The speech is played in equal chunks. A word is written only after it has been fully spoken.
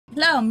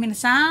Hello,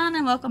 minasan,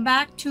 and welcome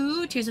back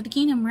to Tears of the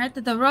Kingdom. We're at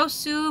the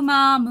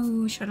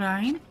Rosumamu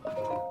Shrine.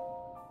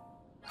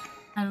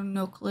 I have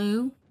no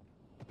clue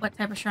what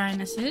type of shrine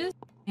this is,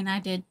 and I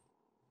did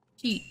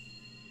cheat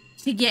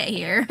to get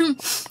here.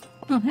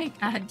 Like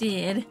I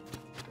did.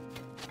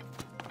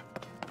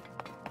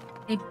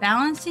 A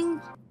balancing...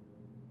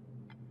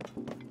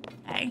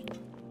 Okay.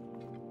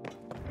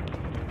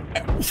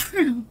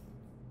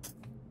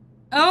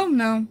 Oh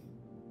no.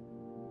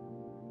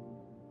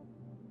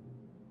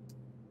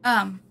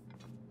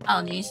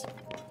 Apologies.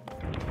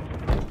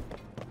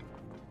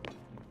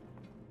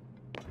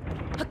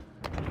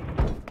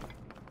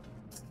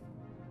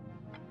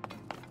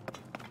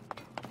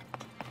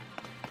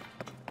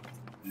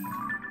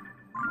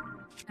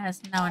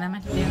 That's not what I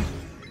meant to do.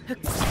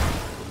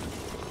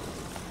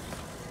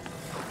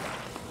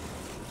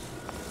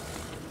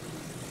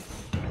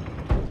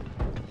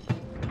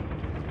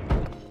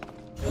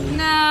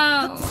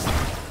 No!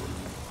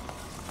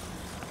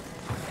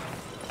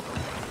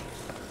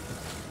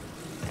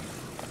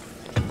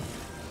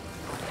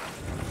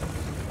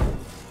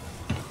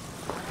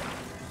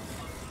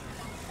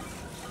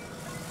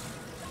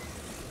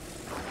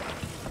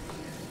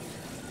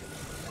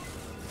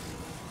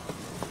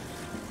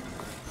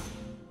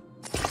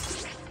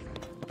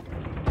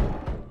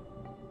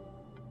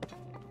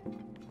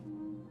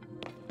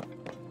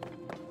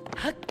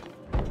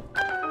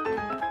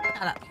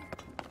 Shut up.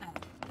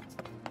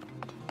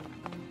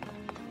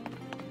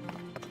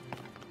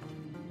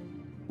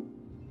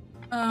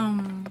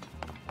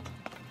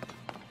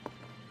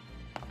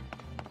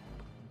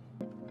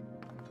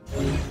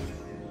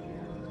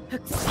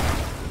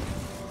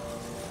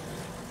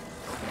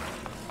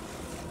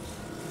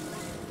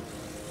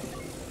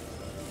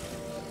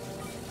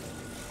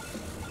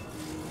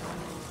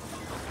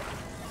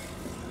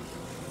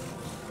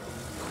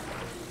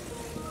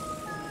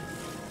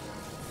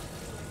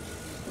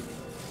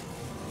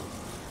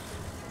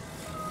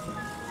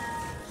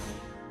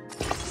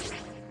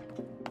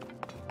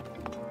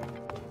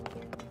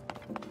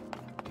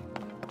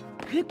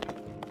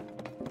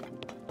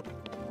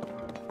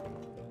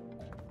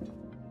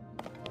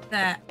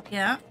 That,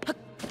 yeah.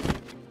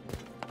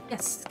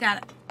 Yes,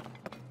 got it.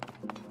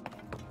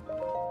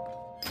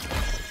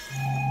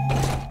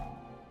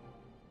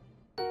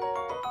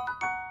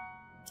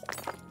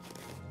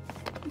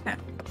 Okay.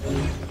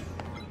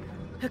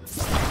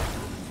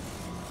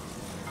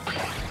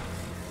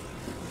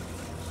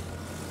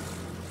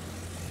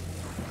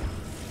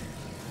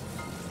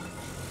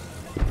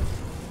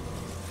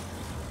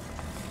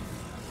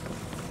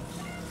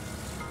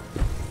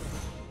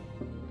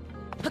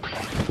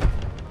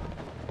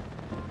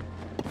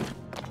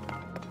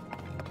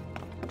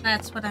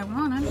 That's what I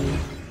wanted.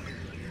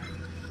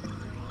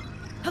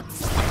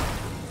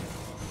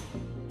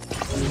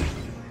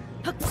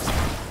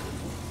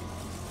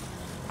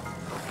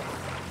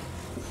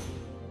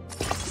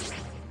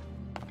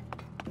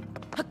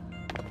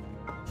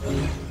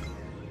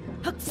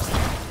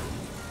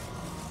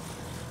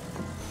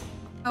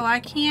 Oh, I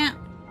can't.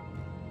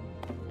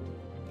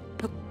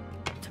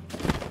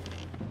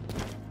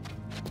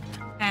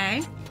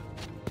 Okay.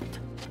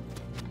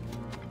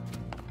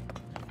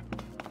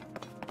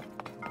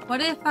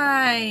 What if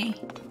I...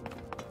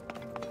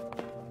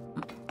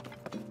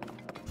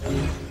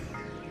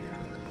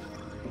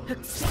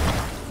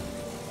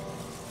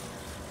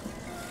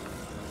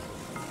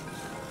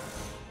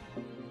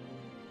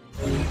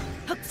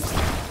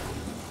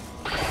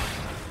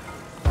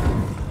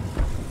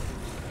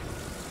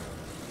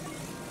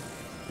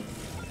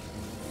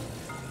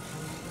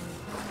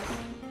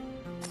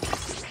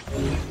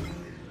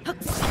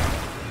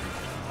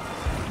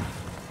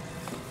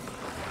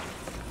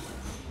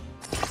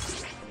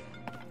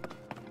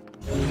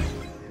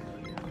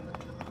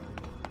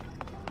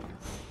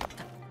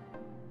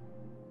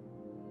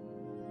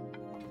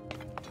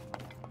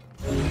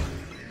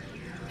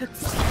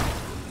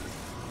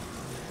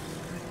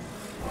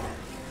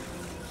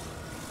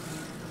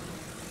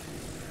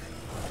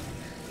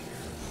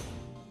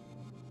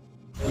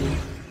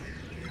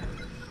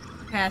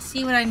 Okay, I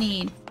see what I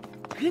need.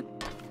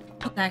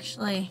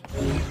 Actually.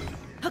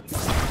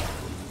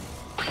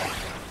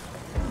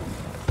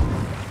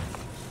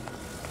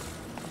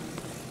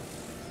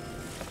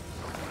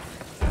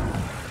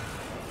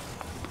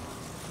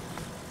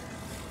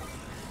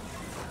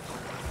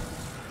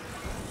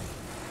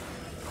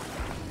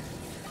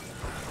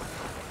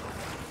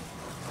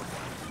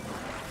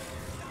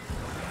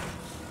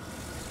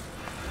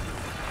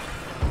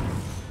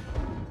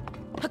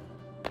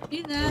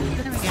 Do that.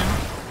 There we go.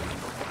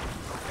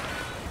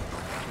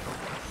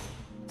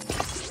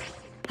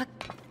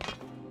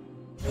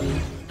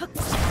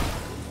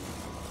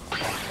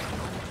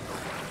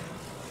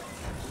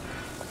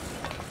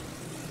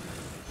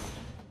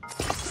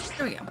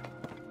 There we go.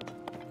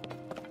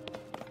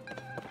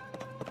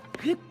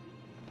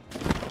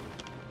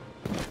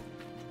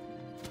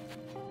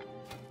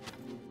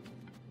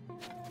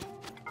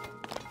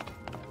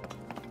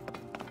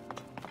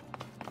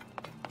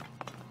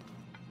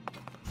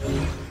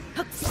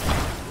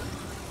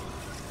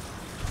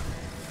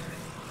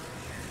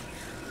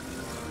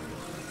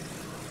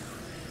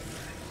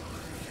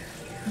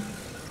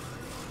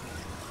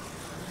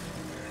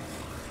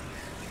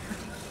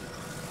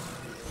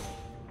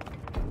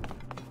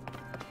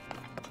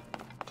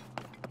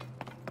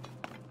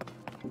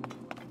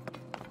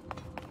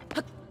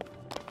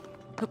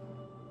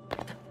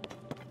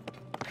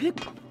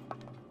 Arigato.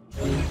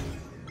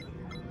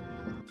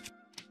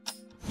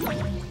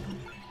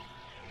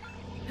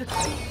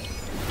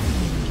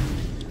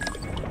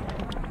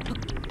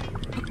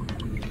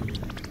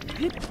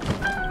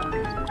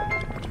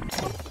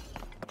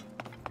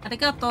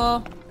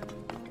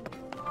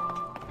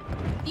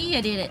 Yeah,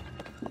 I did it.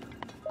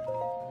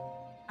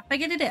 I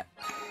figured it out.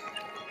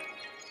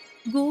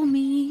 Go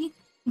me,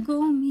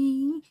 go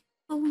me,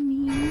 go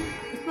me.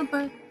 It's my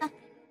birthday.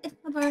 It's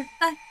my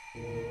birthday.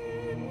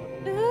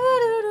 Do,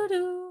 do, do,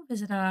 do.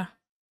 Visitor.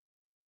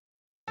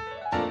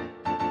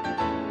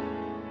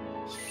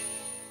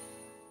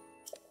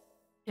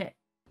 Okay.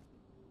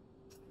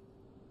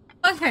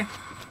 Okay.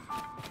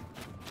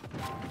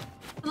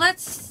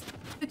 Let's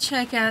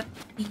check out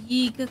the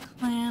Yiga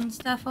clan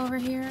stuff over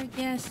here, I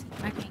guess.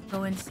 I can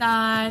go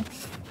inside.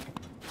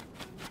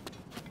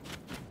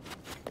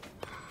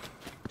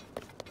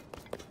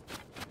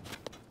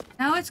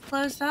 No, it's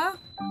closed off.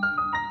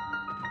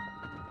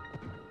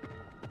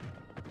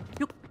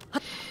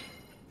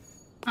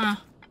 Huh.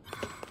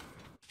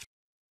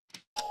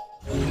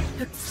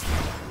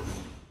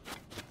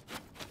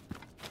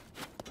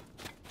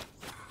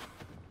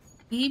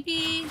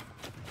 Maybe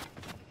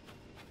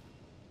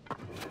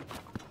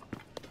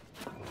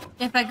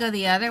if I go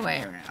the other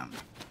way around.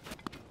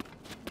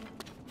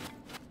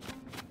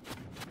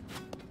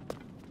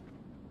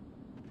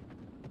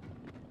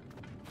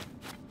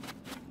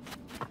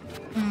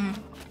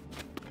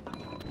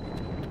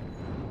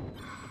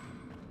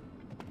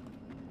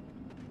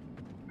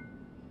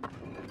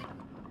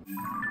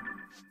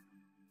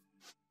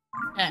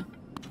 Okay.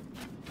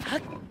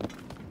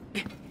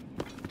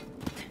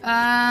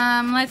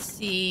 Let's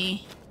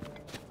see.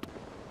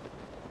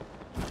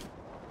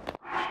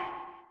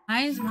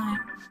 Why is my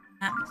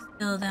map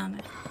still down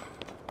there?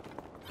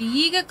 The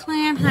Yiga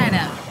clan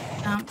hideout.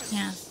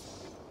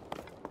 Yes.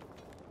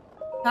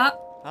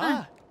 Stop.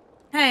 Ah.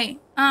 Hey,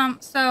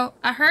 so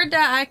I heard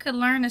that I could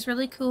learn this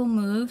really cool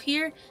move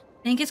here.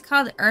 I think it's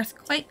called the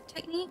earthquake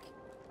technique.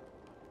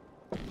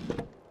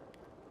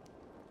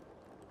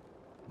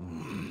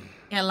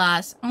 Yeah,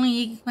 lies. Only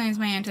Yiga clans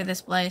may enter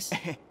this place.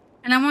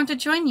 And I want to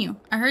join you.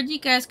 I heard you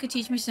guys could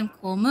teach me some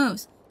cool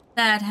moves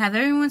that have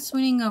everyone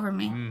swooning over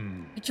me.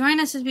 To join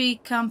us has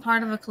become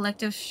part of a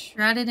collective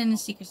shrouded in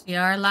secrecy,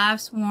 our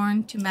lives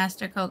sworn to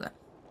Master Koga.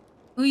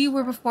 Who you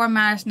were before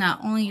matters now.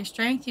 Only your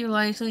strength, your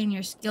loyalty, and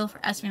your skill for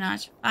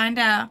espionage. Find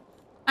our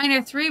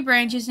 3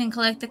 branches and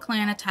collect the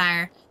clan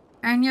attire.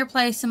 Earn your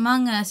place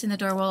among us and the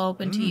door will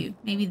open to you.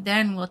 Maybe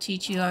then we'll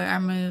teach you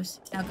our moves.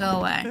 Now go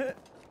away.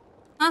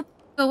 Huh?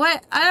 But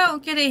what? I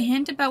don't get a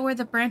hint about where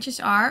the branches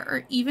are,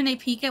 or even a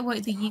peek at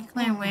what the Yiga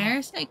clan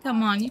wears? Hey,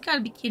 come on, you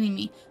gotta be kidding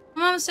me.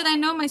 My mom said I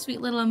know my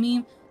sweet little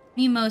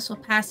Mimos will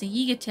pass the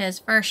Yiga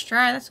test first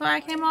try. That's why I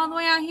came all the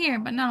way out here.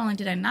 But not only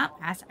did I not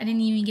pass, I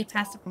didn't even get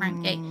past the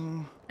front gate.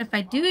 But if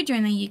I do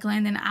join the Yiga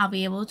clan, then I'll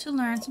be able to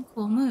learn some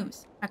cool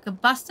moves. If I could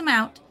bust them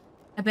out,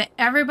 I bet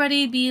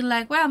everybody'd be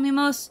like, wow,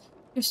 Mimos,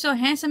 you're so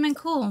handsome and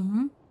cool,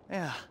 hmm?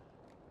 Yeah.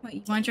 What,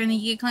 you want to join the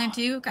Yiga clan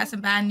too? Got some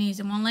bad news.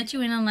 It won't let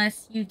you in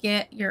unless you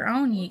get your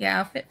own Yiga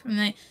outfit from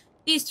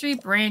these 3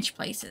 branch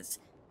places.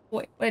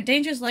 Boy, what a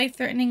dangerous,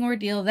 life-threatening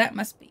ordeal that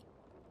must be.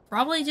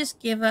 Probably just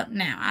give up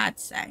now, I'd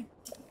say.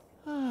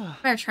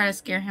 Better try to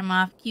scare him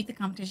off. Keep the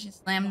competition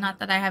slim. Not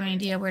that I have any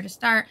idea where to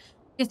start. I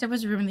guess there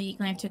was a rumor the Yiga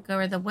clan took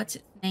over the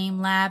what's-its-name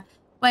lab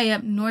way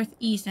up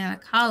northeast in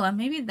Akala.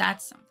 Maybe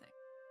that's something.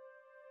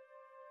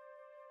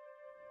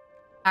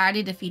 I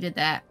already defeated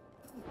that.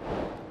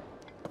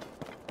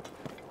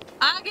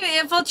 I'm gonna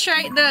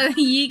infiltrate the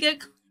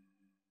Yiga.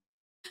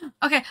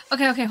 Okay,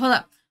 hold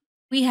up.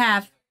 We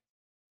have...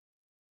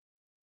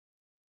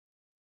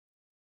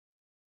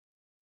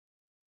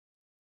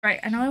 Right,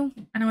 I know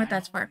what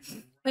that's for.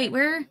 Wait,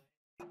 where?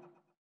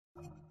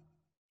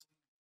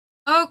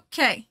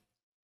 Okay.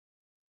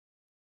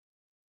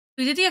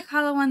 We did the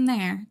Akala one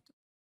there.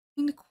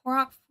 In the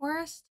Korok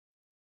Forest?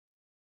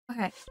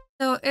 Okay,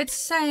 so it's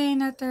saying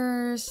that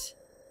there's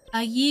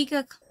a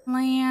Yiga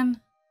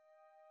clan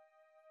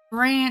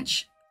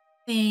branch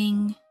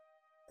thing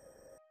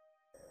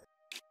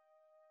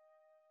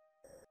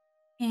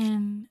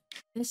in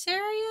this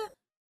area?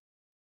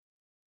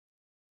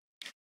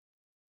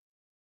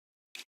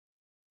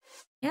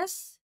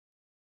 Yes?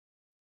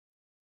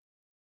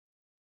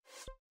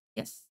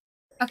 Yes.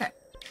 Okay.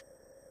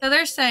 So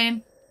they're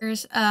saying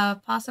there's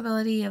a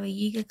possibility of a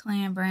Yiga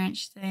clan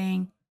branch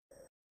thing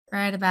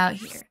right about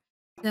here.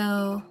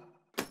 So,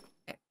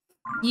 okay.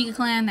 Yiga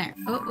clan there.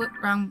 Oh,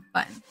 wrong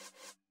button.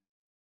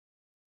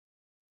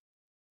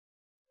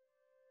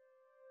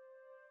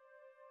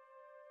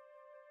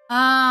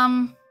 I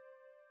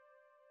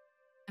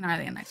know where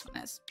the next one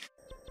is.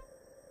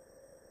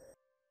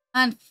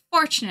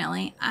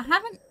 Unfortunately, I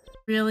haven't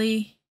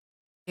really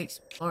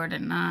explored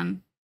it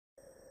none.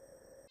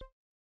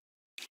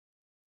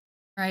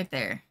 Right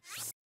there.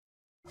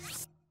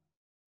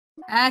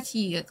 That's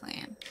Yiga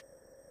clan.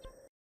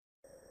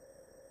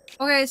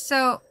 Okay,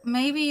 so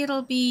maybe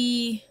it'll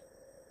be...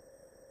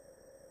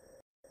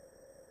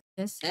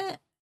 Is it?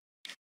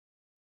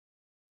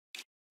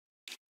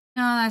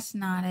 No, that's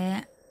not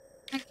it.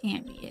 That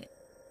can't be it.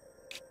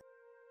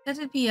 That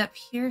would be up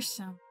here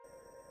somewhere.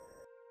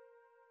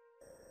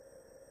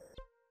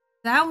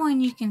 That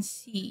one you can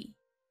see.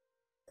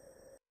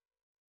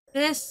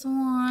 This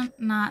one,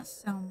 not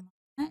so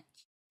much.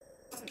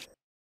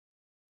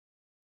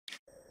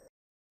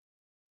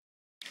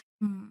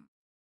 Hmm.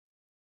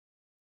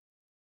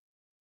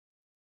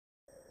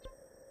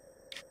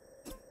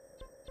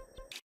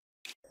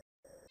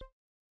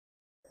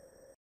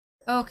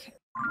 Okay.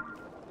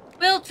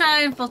 We'll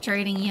try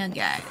infiltrating you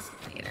guys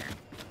later.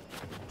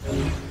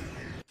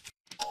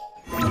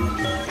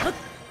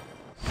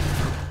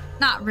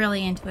 Not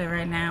really into it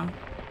right now.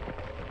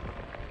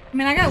 I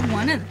mean, I got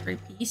one of the 3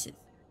 pieces.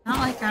 Not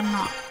like I'm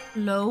not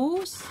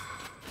close.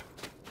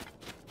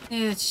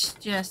 It's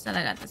just that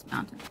I got this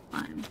mountain to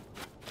climb.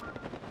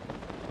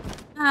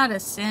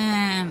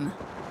 Addison.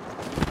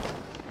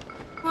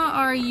 What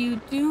are you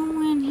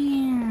doing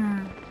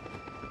here?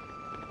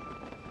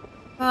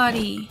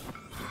 Buddy.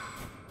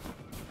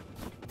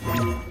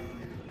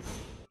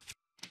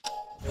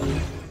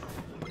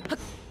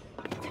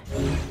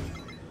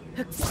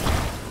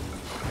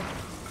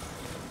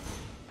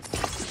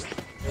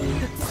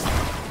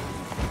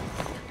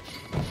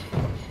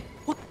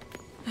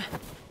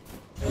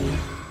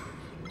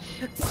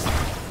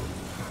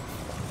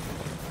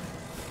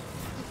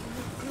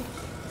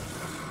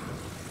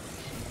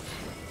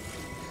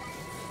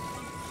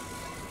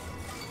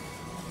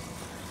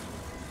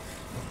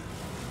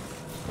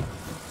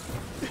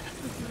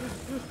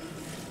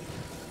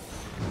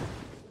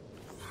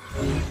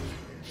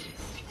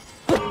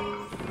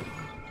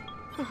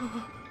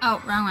 Oh,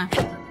 wrong one.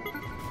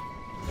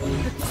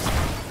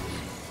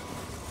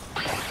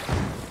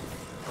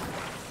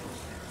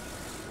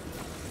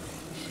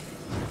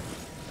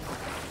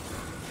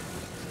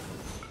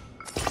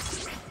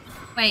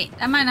 Wait,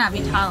 that might not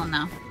be tall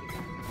enough.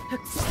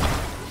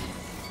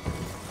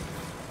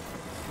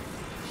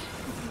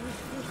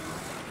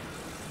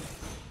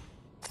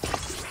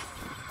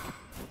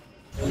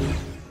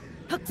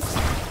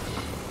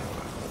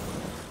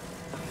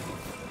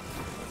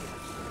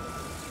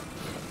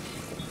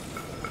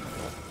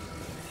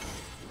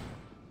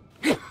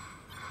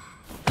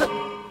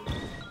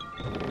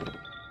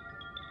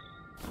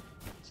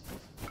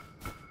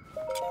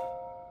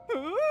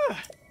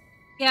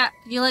 Yeah,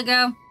 did you let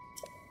go?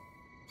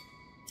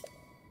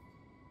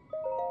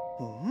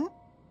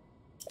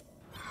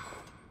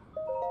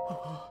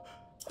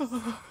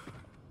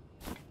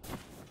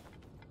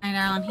 Hey,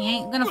 darling, he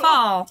ain't gonna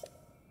fall. See,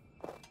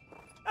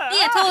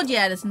 I told you,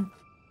 Addison.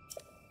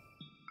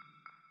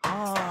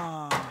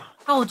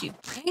 Told you.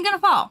 He ain't gonna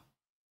fall.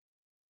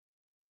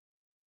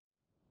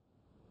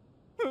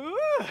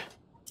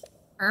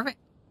 Perfect.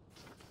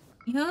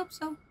 You hope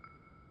so.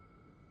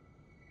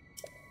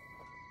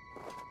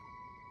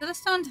 So the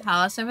stone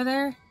talus over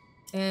there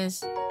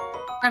is...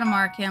 Try to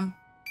mark him.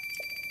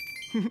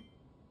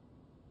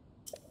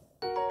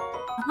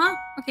 Uh-huh.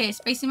 Okay,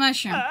 spicy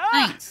mushroom.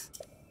 Thanks.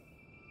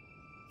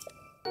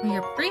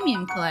 Your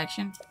premium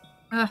collection.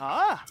 Ugh.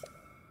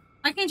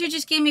 Why can't you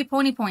just give me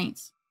pony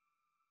points?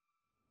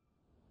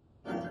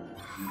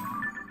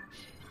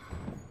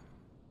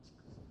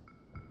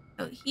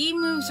 So he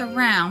moves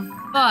around,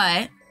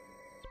 but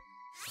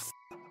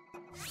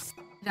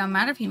it don't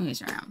matter if he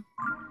moves around.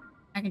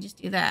 I can just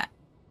do that.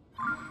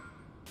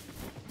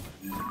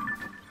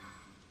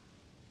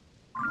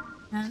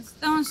 Now the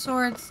stone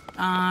sword's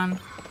gone.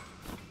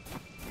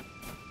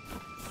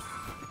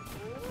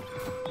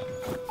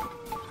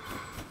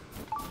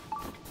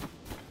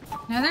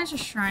 Now there's a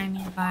shrine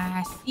nearby.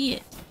 I see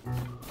it.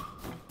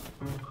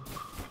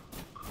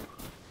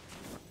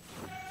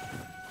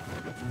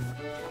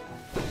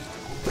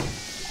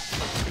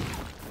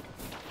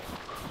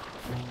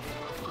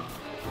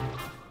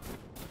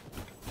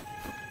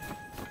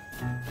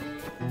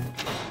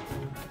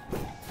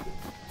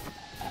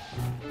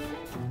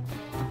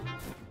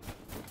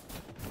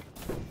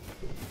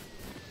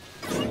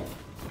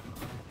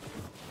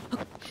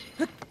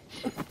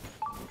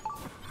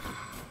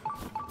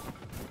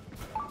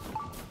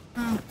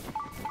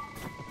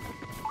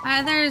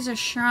 There's a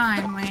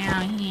shrine way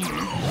out here.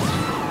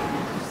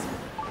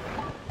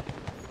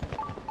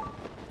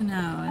 Who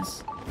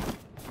knows?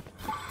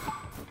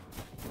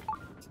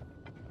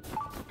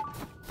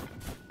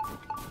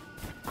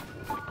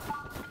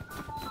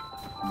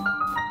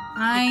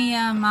 I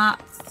am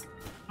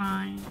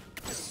fine.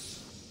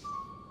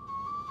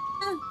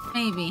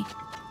 Maybe.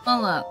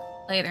 We'll look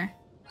later.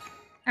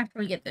 After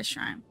we get this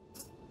shrine.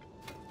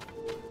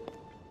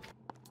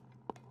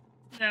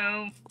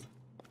 So...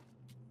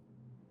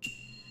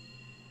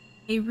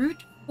 A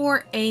route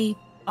for a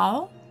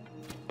ball?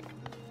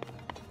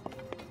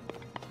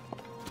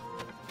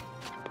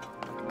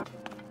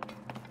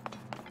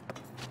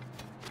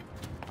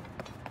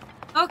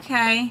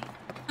 Okay.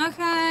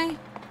 Okay.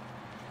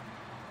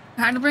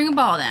 Time to bring a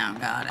ball down.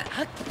 Got it.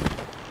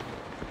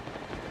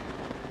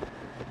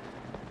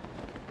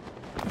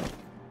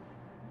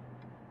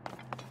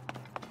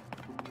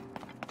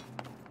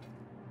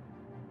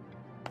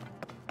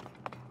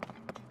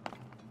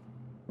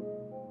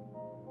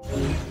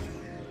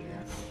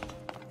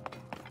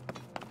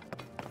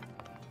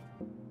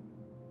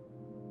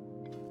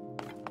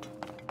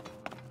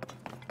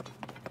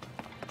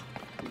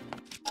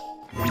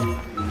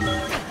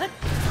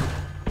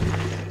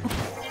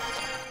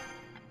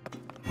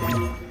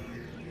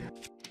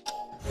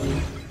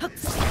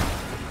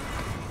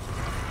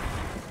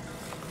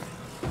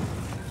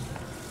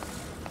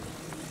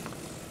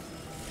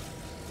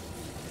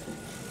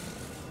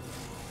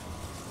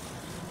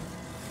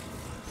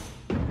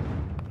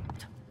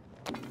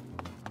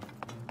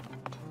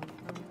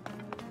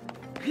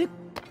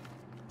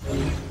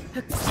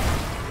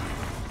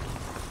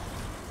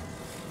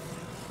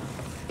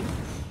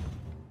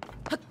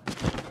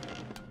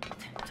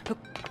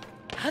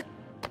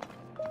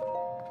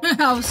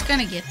 I was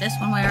gonna get this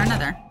one way or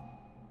another.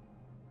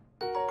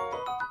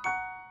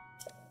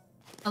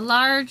 A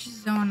large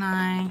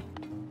Zonai.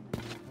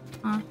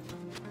 Huh.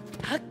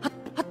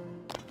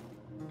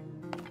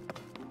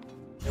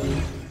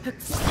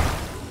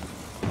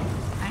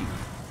 Okay.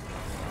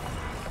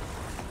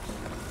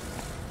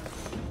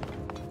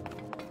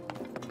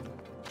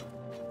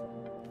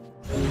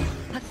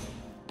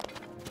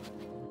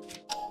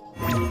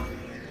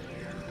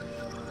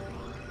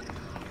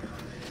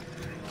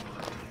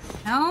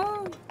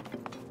 No?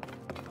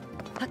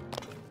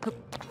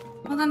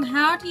 Well then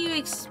how do you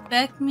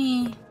expect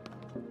me?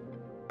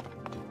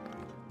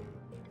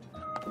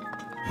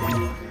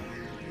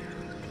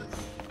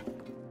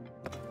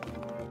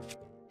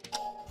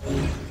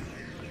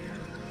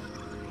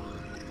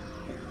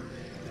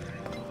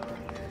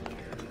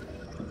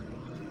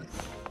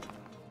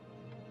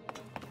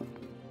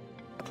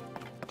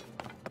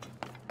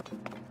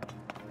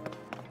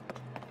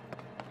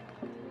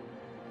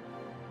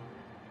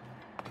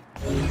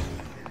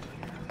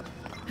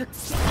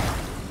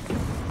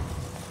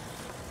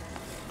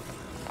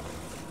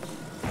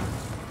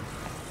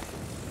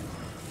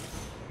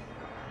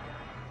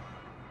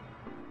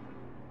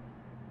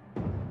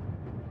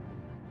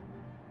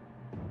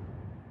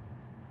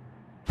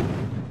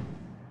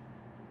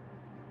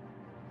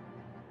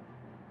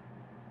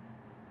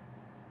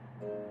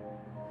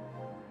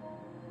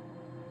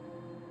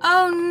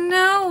 Oh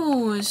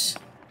no!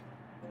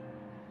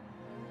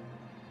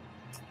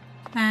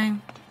 Okay.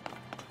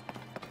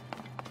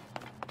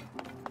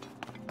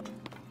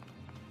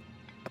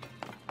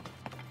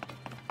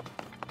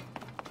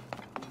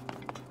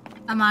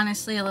 I'm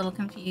honestly a little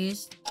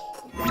confused.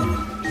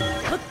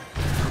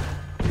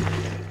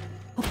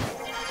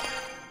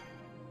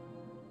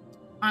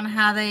 On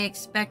how they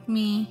expect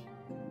me.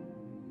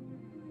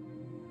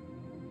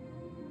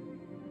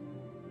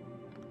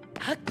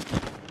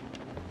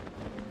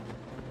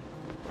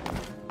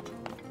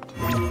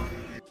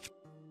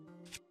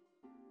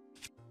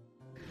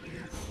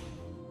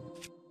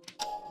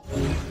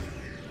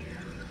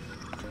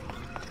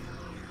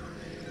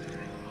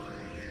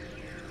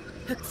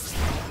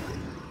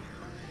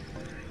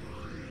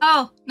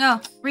 Oh,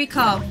 no.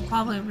 Recall.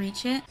 Probably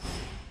reach it.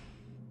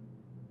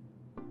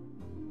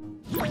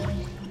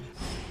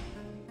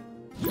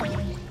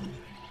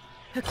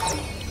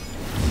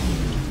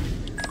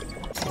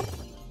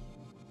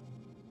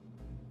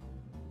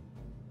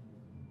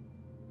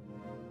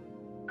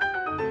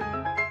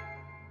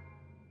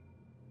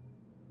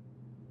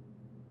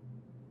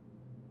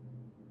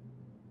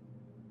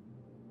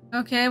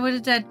 Okay, what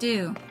did that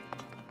do?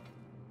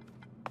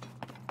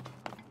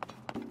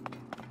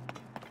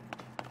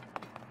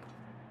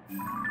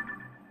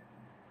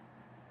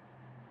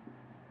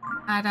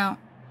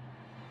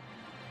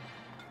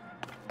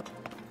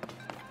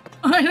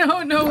 I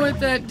don't know what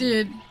that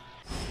did.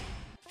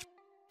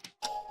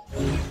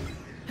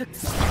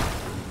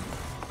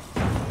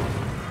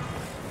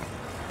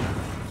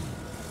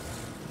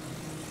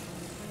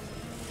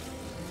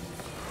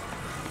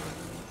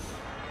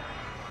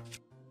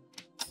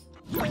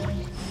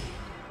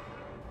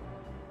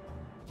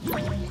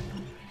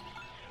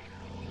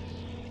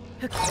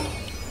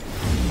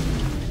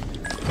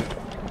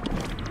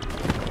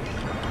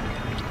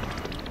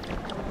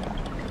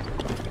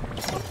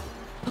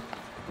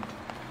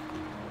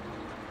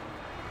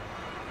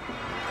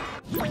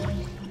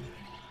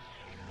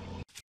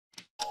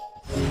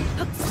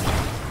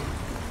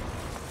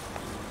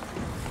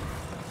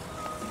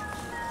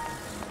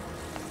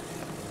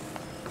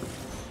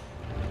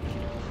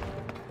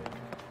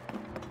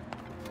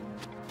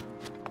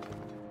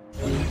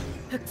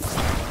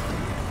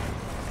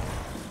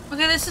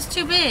 Okay, this is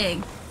too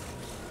big.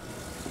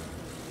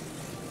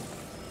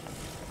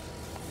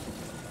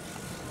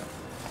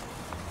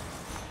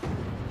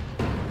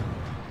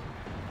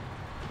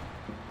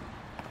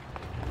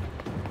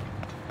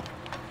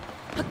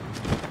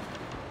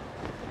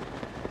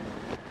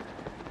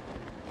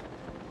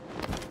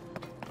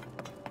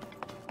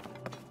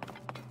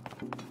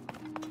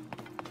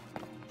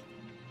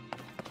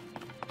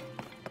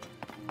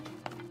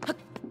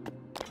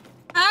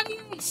 How do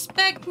you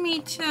expect me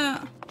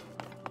to...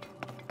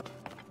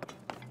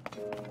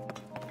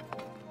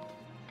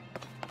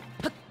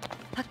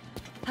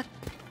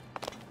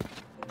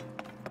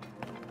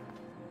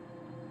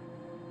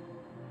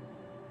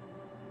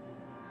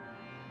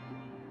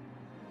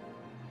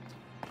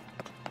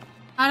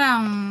 I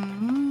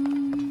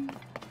don't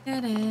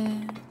get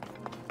it.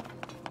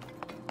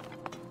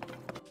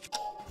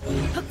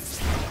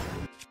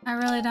 I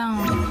really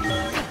don't.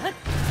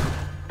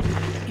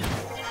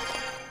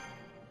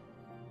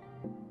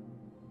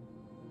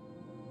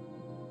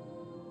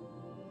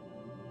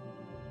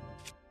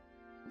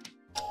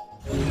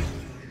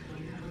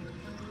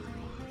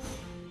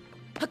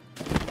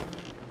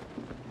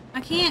 I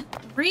can't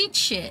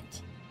reach it.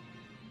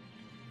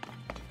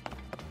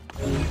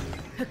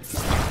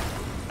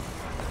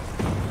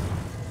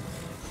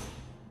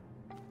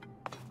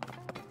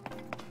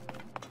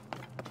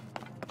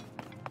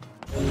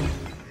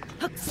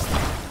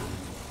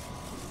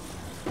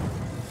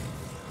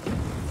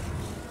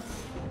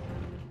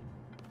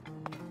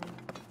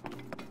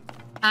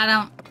 I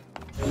don't.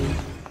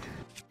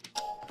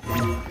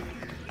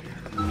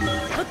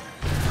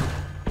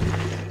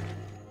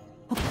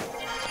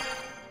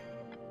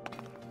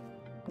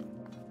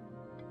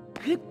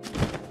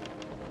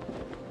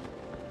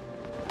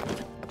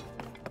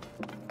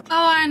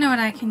 Oh, I know what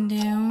I can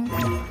do.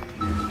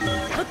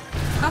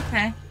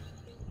 Okay.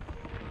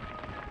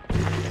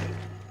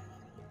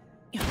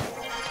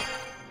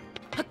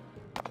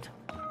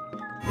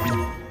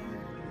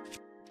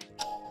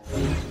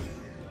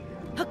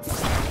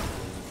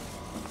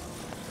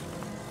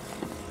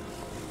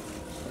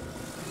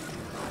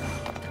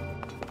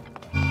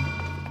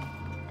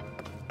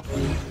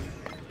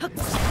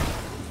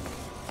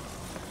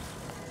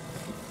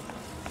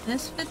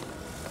 This fit?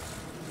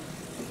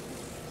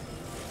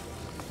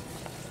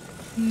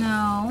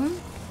 No.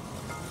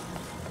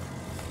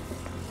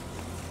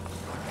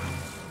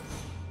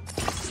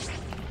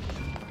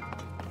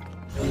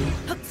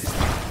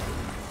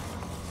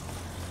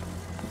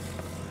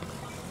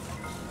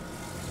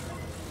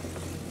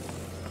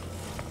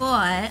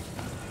 But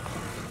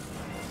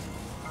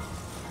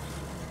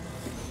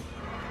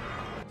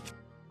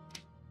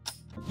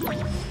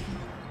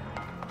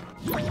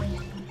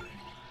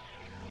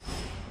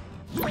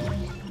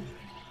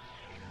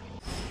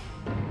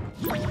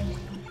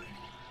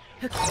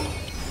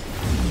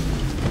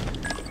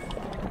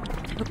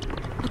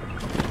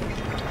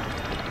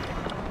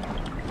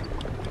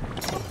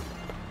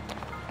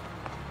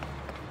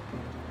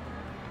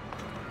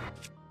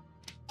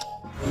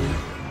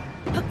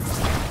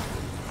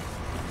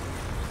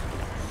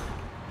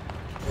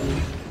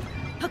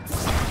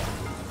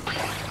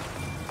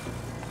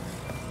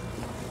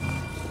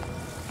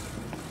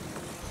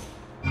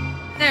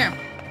there.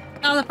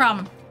 Solve the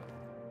problem.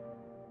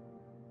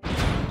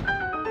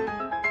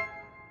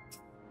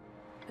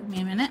 Took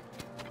me a minute,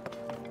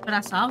 but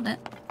I solved it.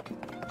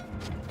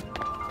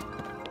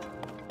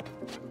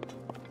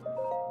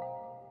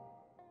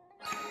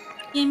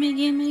 Gimme,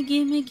 gimme,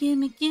 gimme,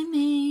 gimme,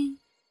 gimme.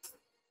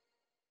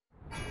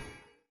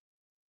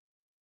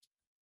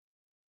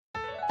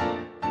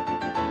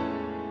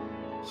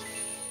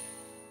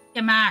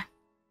 Gimme.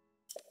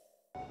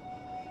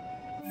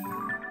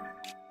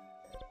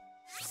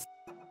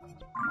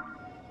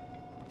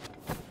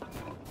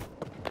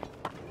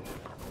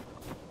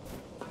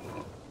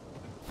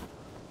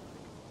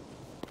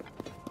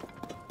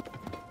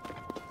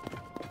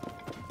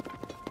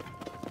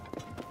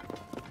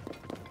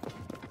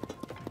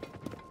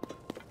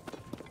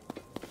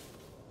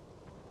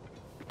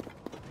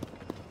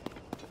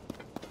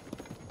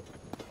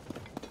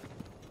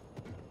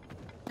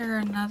 Is there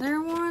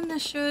another one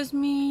that shows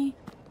me?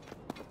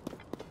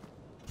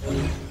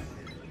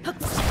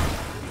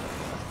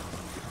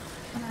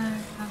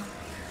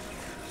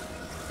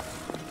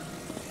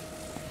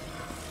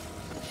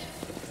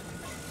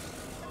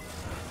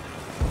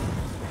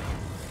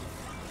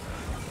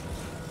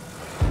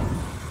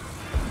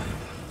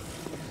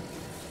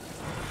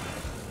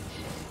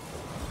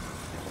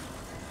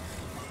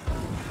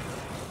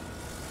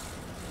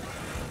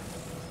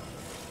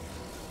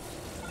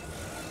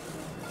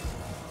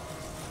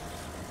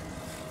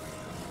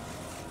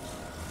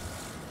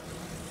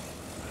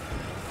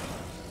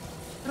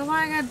 What do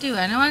I gotta do?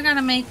 I know I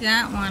gotta make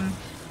that one.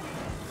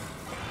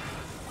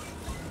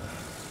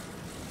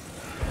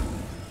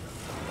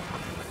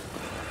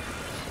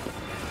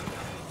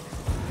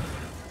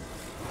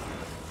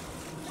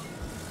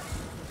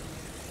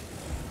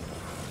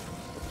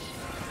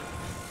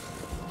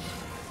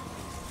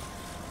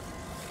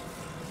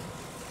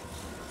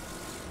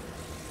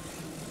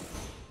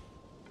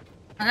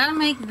 I gotta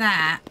make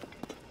that.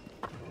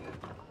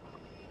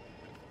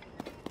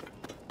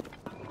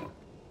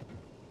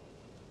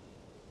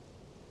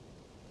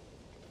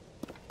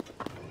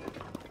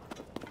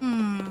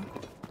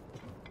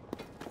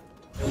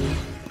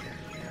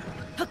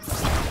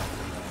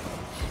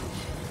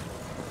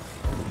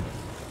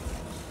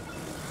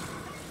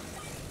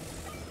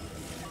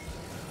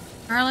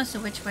 Regardless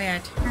of which way I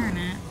turn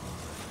it.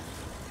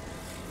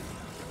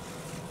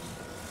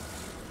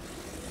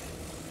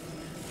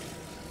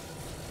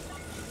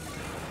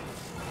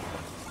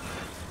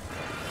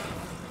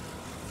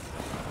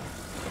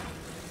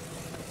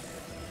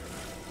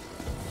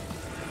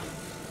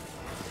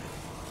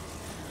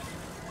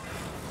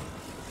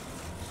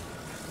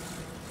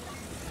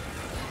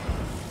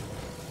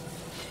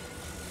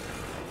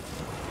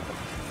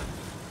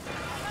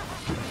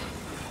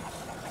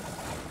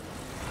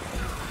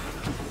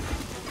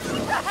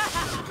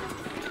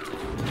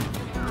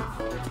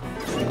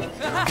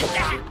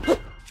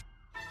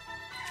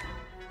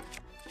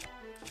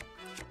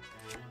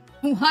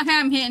 Why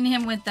I'm hitting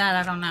him with that,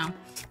 I don't know.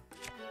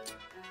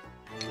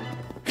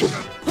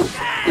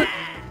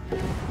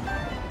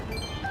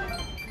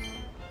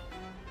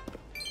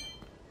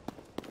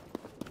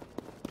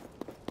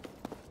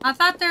 I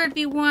thought there would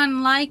be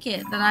one like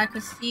it that I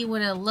could see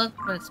what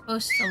it's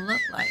supposed to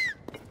look like.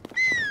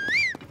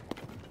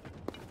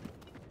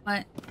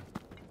 But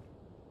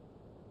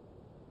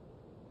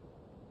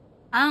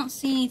I don't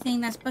see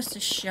anything that's supposed to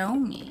show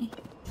me.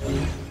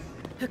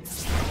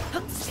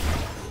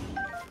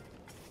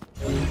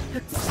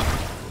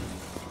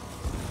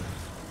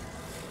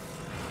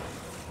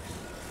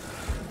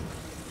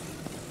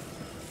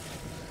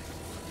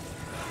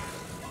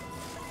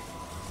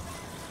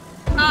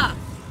 Ah,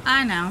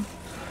 I know.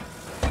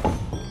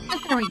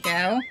 There we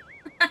go.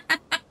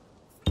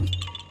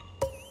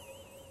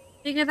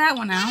 Figure that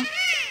one out.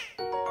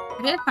 I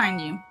did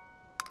find you.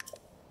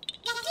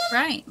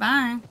 Right,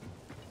 bye.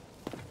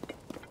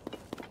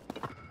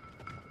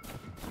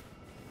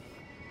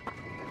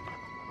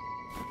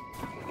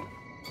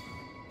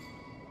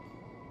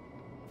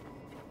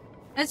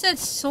 It said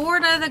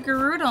Sword of the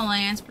Gerudo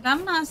Lands, but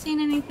I'm not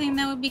seeing anything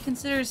that would be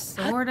considered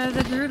Sword of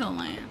the Gerudo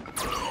Land.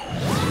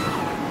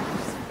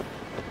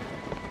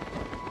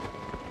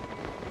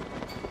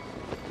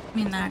 I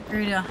mean, not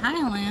Gerudo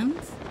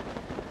Highlands.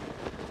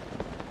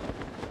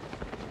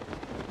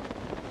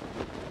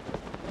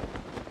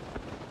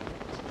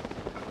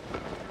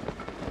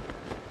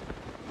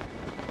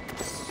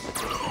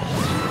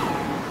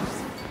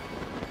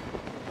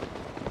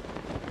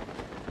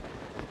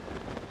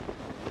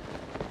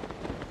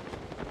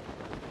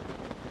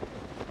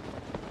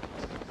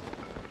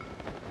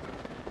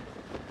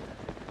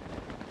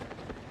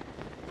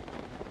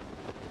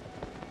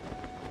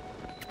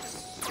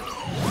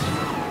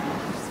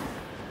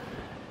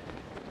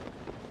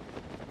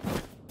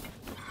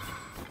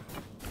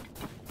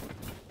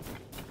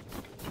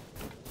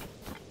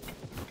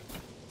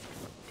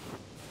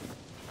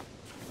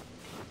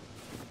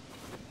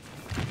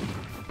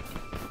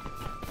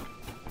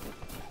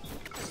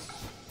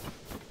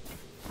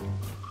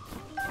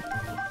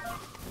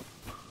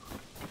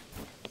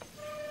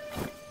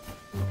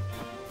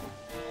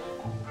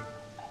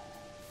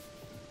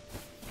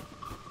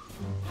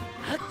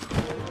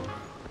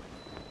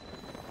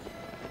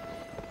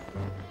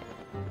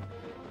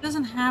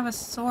 Doesn't have a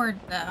sword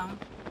though.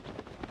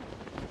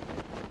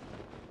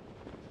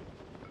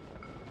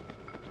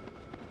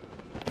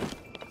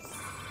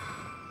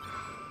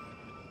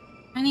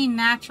 I need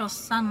natural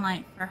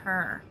sunlight for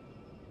her.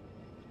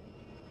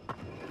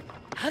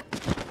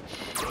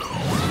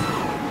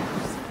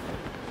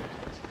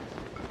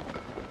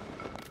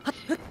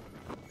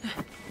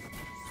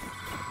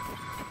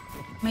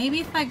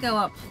 Maybe if I go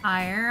up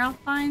higher, I'll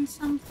find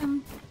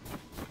something.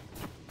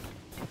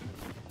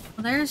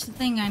 Well, there's the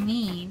thing I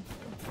need.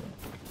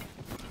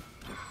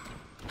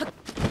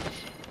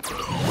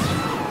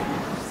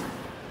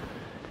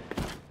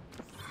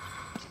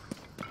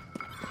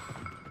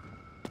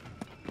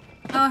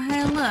 Oh,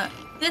 hey, look.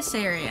 This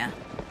area.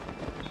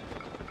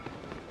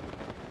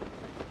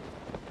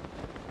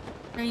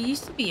 There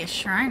used to be a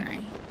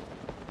shrine.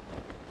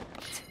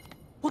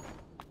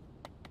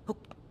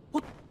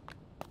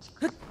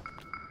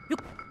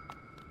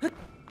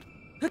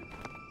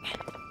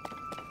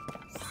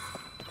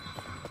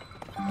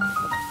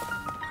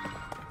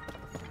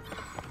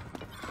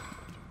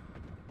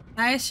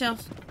 Ice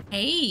Shelf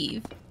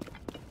Cave.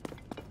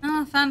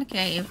 Oh, I found a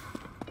cave.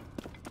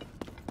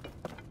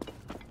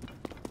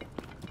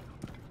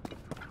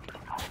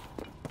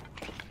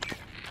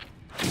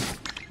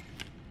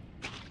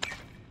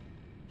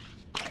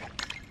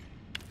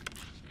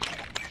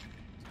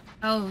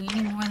 Oh, you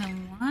need more than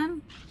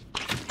one?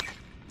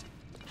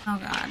 Oh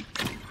god.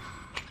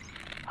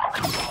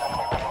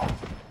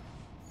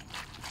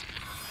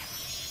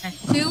 Okay,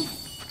 two?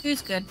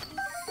 Two's good.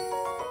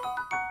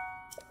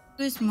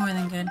 Two's more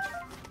than good.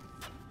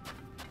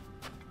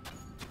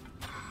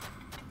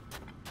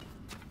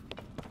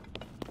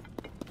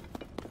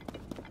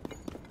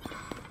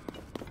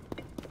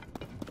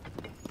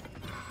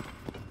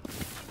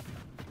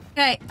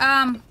 Okay,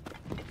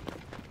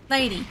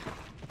 lady.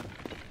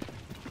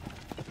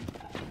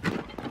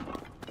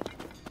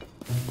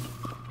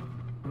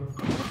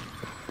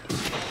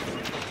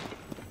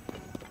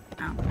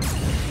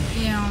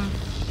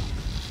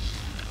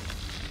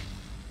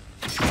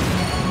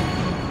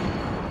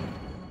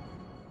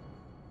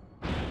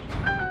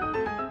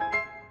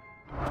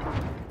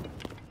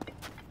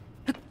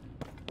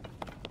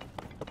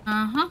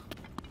 Uh-huh.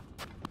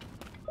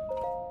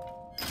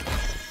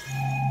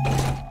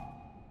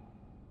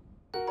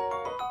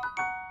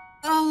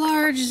 A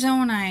large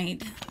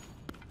zonite.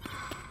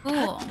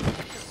 Cool.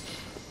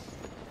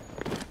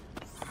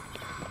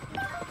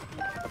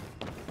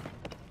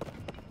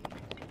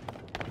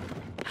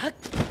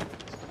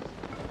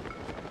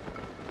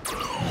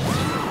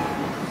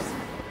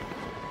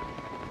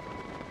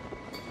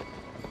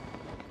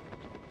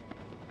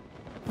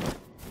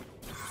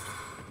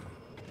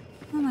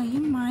 Oh,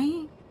 you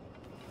might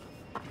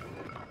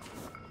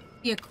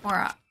be a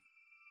Korok.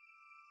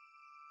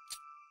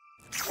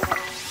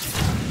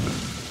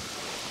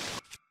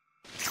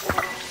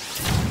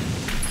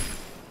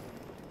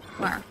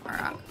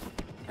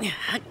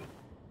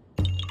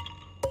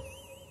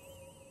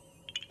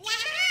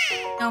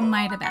 No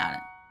might about it.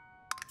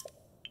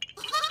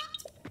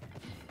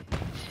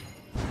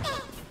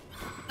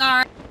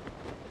 Sorry.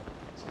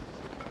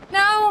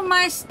 No,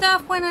 my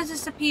stuff went and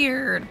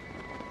disappeared.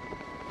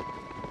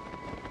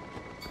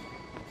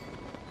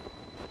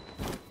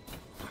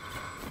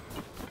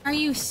 Are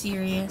you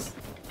serious?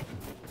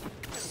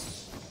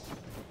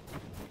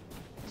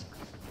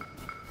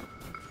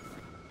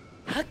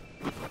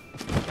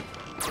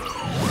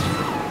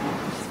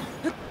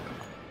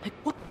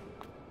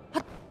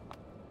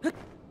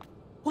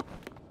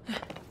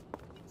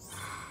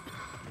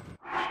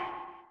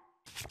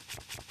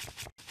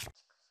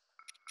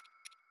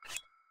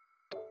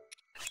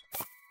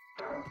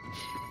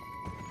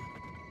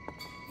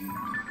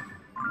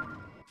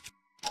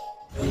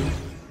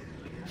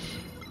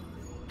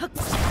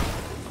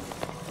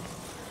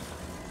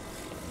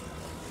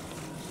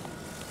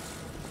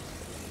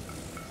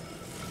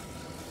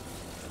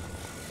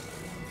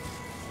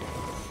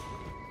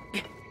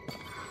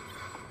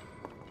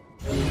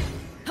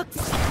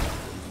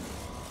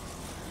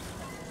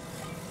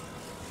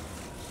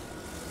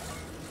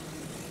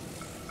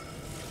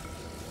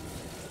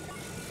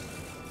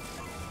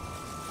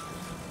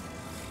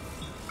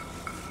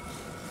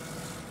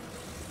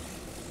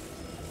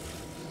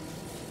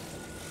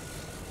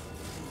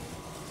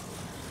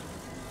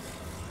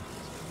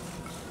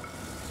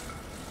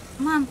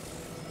 Come on.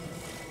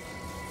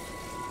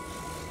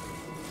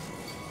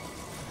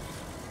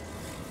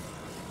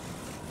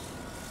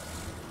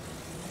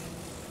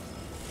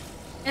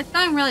 It's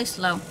going really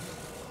slow.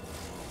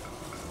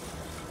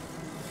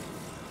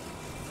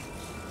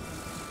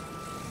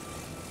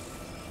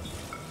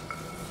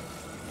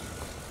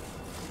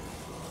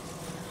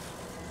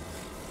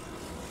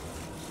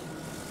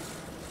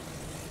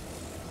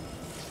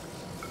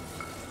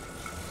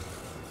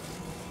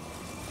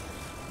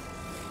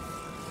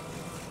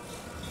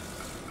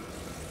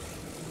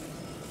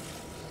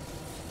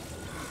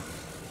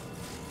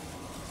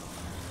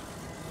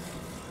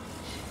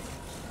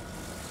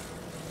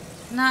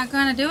 Not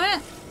gonna do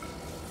it?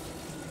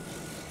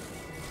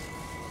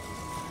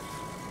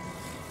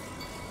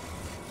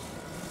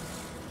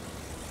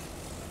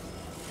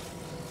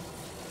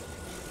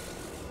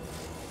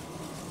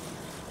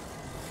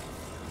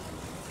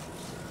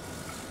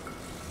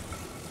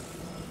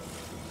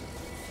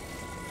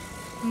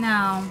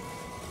 No.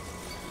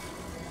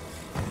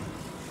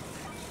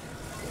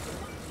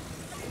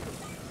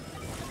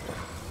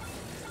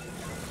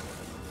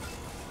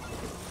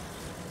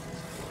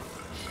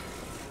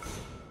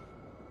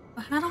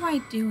 But how do I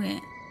do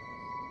it?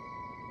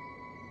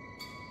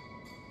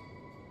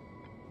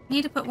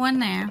 Need to put one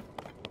there.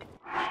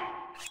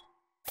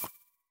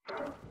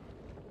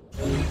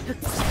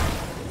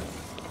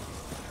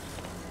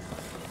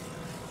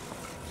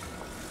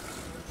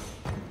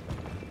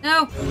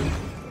 No.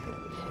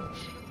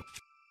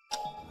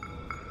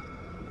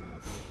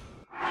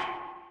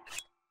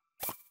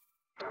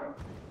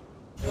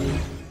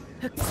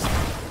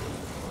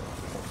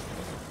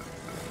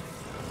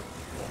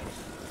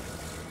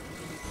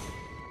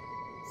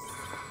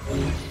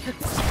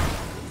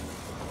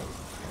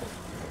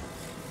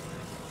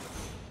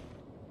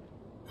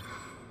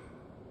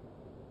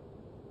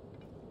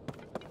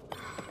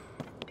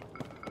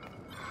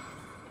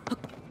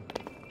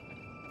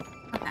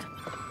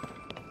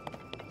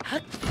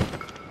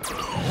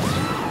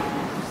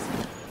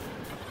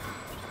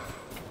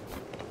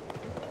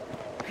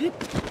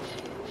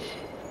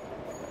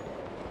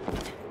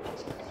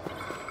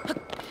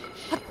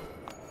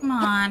 Come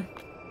on.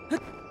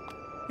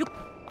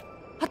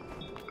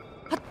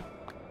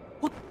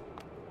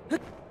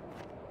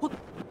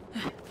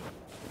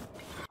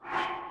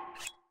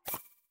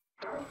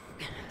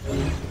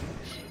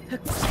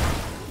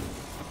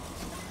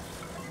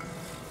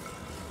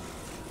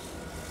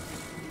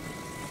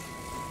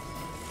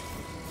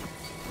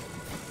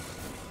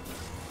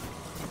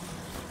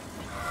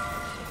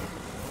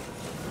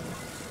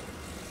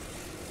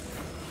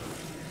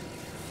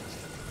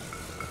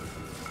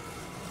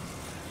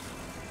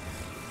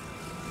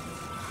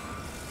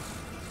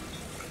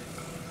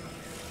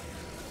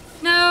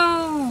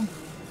 No.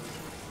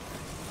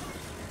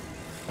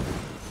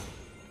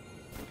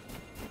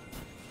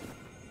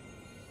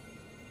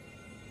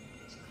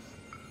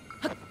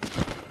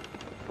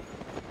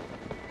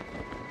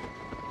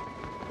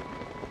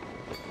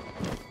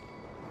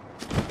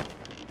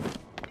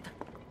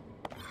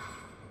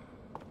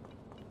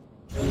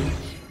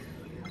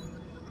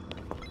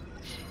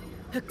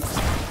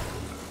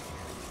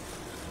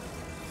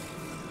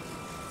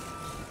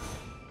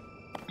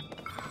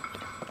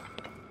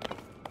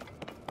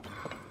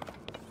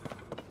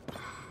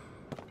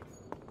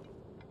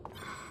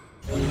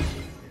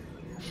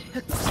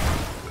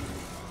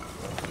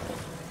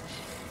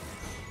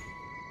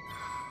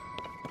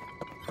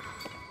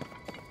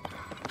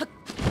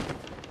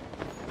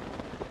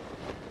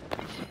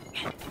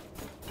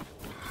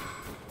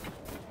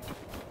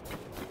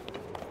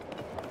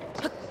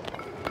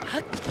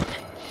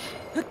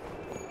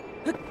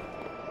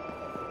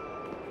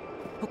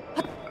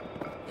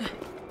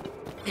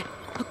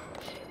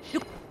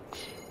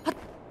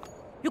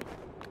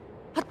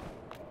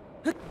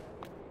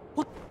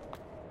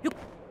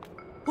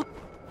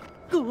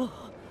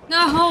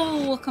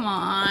 No, come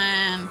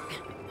on.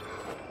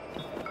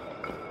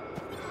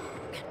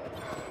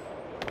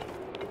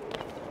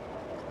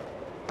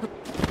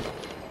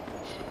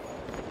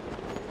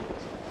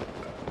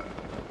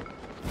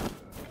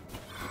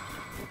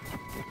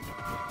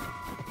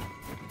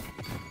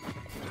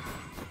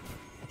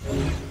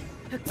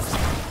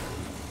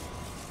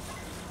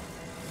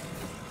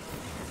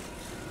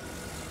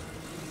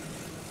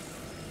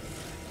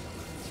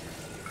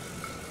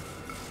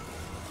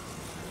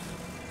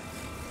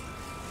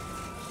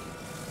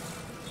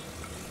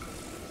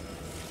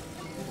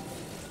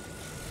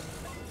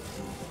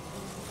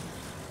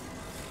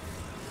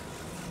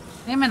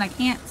 Damn it, I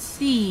can't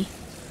see.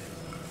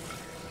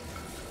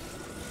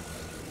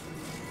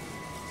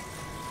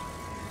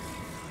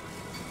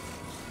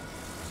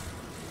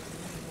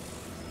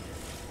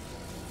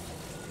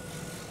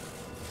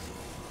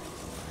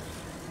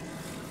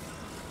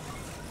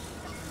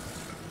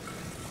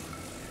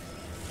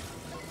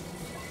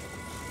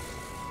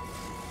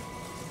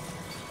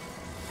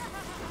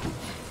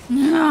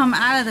 No, I'm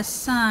out of the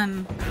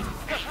sun.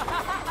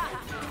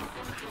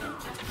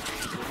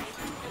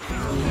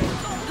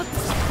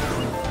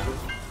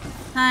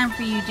 Time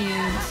for you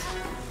dudes.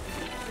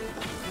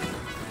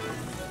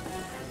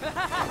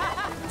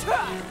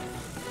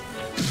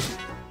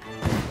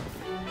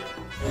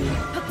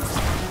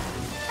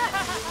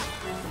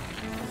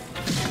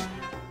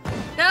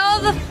 Go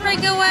the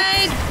frig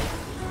away!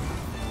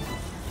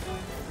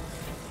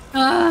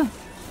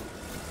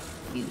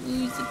 You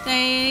lose a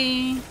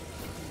day.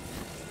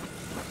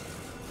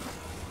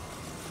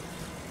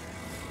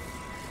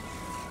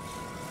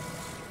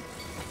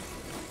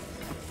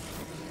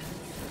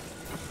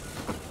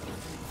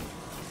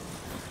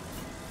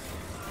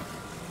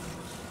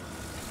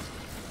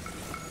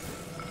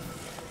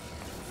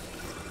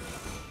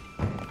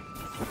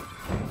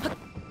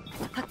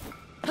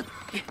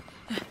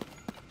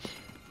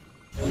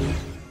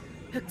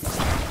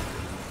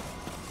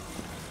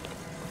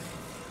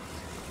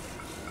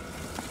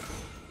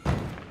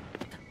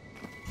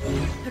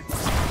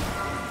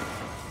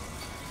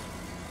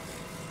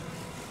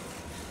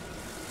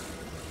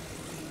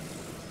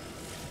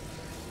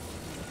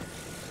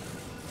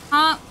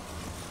 Huh?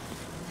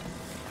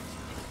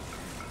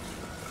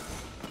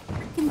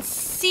 I can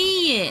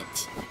see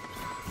it.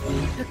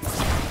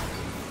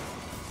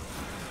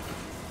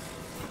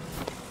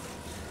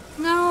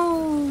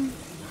 No.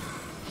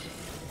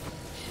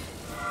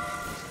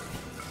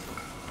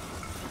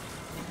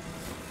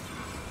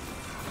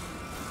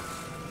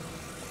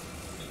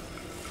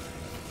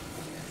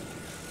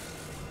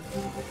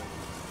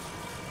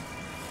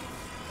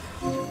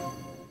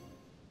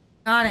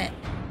 Got it.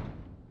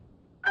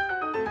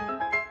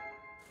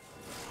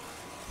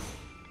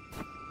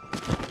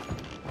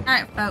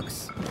 Alright,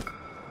 folks.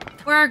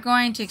 We're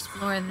going to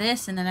explore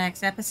this in the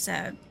next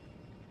episode.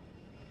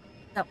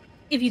 So,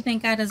 if you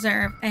think I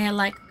deserve a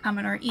like,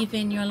 comment, or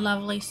even your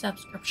lovely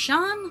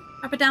subscription,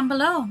 drop it down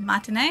below.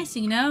 Matinee, see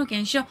you know,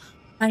 again, show.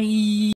 Bye.